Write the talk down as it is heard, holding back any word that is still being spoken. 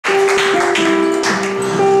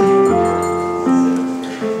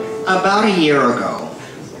About a year ago,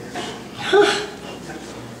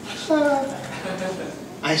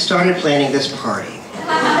 I started planning this party. We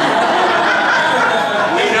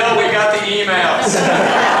know, we got the emails.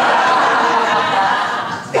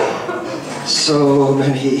 So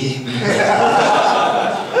many emails.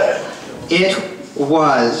 It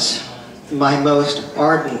was my most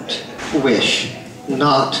ardent wish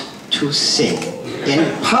not to sing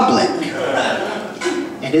in public.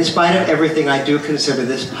 And in spite of everything, I do consider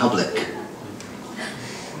this public.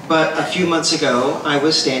 But a few months ago, I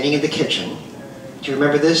was standing in the kitchen. Do you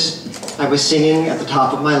remember this? I was singing at the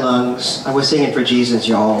top of my lungs. I was singing for Jesus,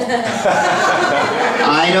 y'all.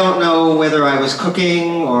 I don't know whether I was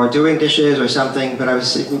cooking or doing dishes or something, but I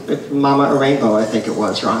was singing Mama a Rainbow, I think it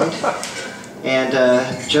was, right? And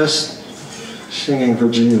just singing for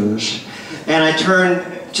Jesus. And I turned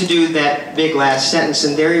to do that big last sentence,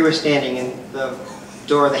 and there you were standing in the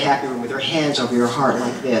door of the happy room with your hands over your heart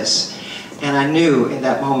like this. And I knew in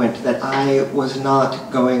that moment that I was not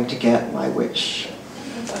going to get my wish.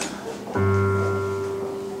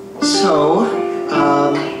 So,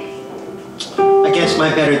 against my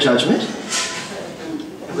better judgment,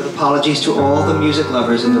 and with apologies to all the music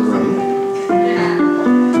lovers in the room,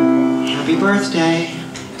 happy birthday.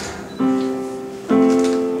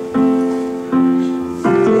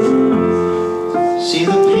 See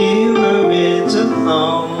the pyramids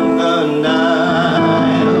along the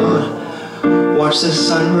Nile. Watch the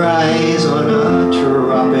sunrise on a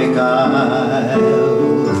tropic isle.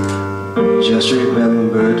 Just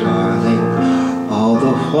remember, darling, all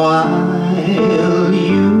the while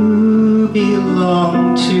you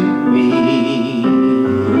belong to me.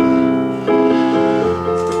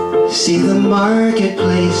 See the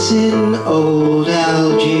marketplace in old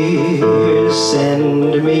Algiers.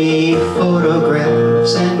 Send me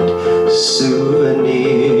photographs and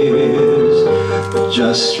souvenirs.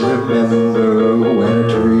 Just remember, when a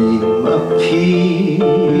dream appears,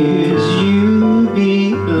 you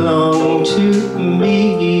belong to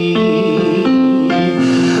me.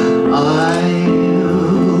 I'll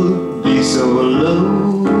be so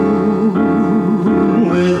alone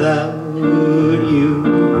without you.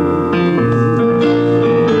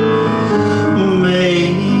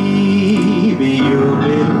 Maybe you'll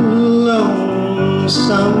be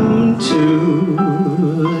lonesome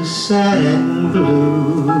too, sad and blue.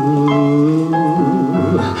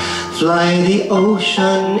 Fly the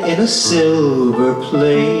ocean in a silver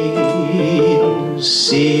plane.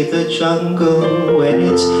 See the jungle when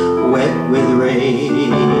it's wet with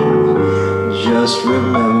rain. Just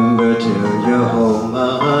remember till you're home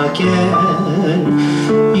again,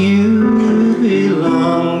 you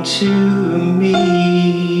belong to me.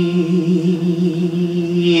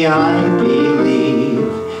 I believe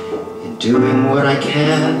in doing what I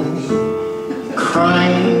can,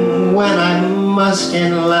 crying when I must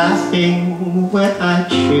and laughing when I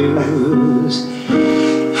choose.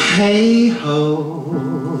 Hey ho,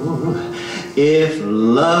 if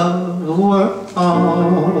love were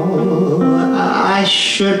all I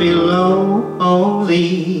should be lonely.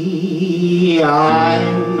 I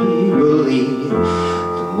believe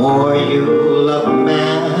the more you love a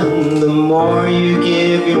man, the more you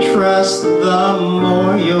give your trust, the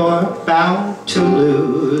more you're bound to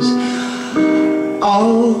lose.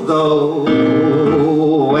 Although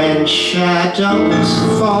when shadows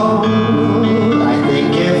fall, I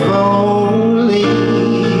think if only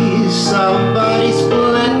somebody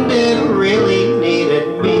splendid really needed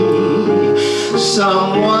me,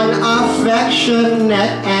 someone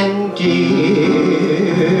affectionate and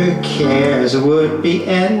dear, cares would be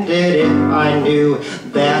ended if I knew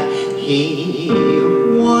that he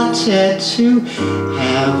wanted to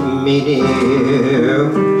have me near.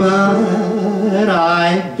 But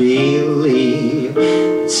I believe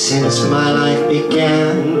since my life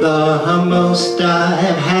began, the most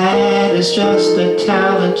I've had is just a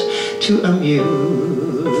talent to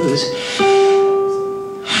amuse.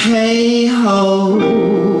 Hey ho,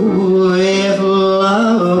 if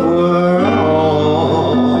love were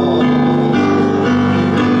all.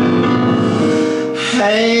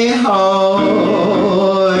 Hey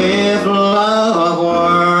ho, if love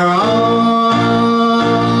were all.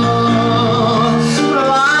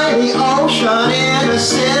 Fly the ocean in a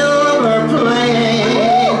silver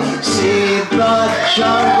plane. See the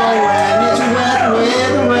jungle when it's wet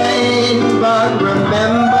with rain. But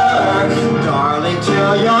remember, darling,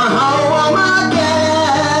 till you're home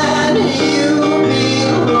again, you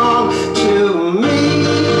belong to me.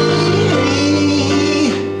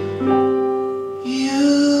 You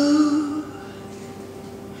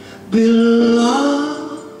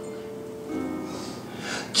belong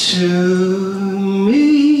to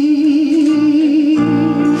me.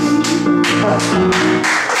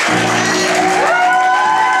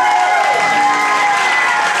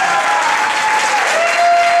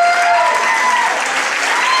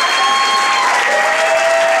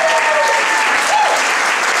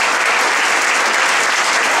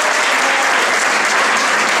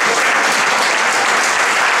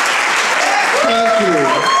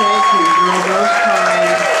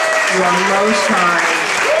 Most kind.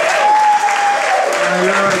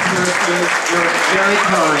 You're very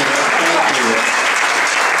kind.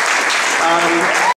 Thank you.